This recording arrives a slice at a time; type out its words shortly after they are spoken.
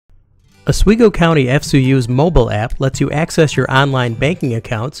Oswego County FCU's mobile app lets you access your online banking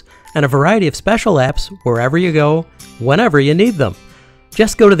accounts and a variety of special apps wherever you go, whenever you need them.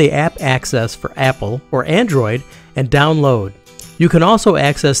 Just go to the App Access for Apple or Android and download. You can also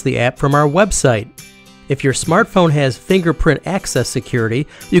access the app from our website. If your smartphone has fingerprint access security,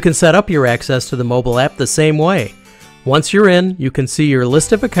 you can set up your access to the mobile app the same way. Once you're in, you can see your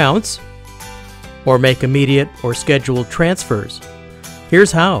list of accounts or make immediate or scheduled transfers.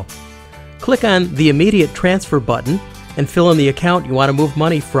 Here's how. Click on the Immediate Transfer button and fill in the account you want to move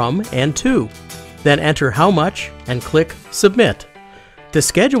money from and to. Then enter how much and click Submit. To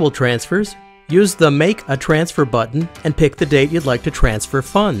schedule transfers, use the Make a Transfer button and pick the date you'd like to transfer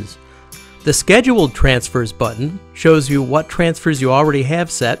funds. The Scheduled Transfers button shows you what transfers you already have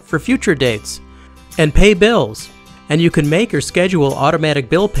set for future dates. And Pay Bills. And you can make or schedule automatic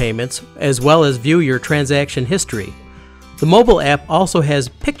bill payments as well as view your transaction history. The mobile app also has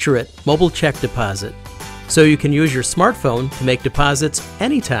Picture It mobile check deposit, so you can use your smartphone to make deposits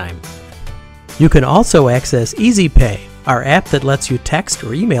anytime. You can also access Easy Pay, our app that lets you text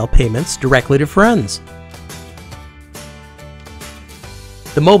or email payments directly to friends.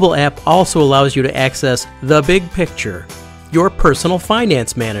 The mobile app also allows you to access The Big Picture, your personal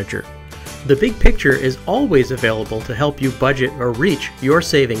finance manager. The Big Picture is always available to help you budget or reach your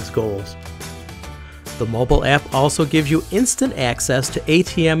savings goals. The mobile app also gives you instant access to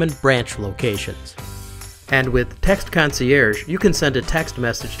ATM and branch locations. And with Text Concierge, you can send a text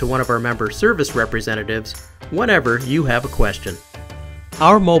message to one of our member service representatives whenever you have a question.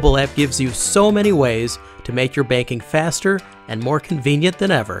 Our mobile app gives you so many ways to make your banking faster and more convenient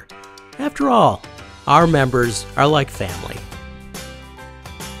than ever. After all, our members are like family.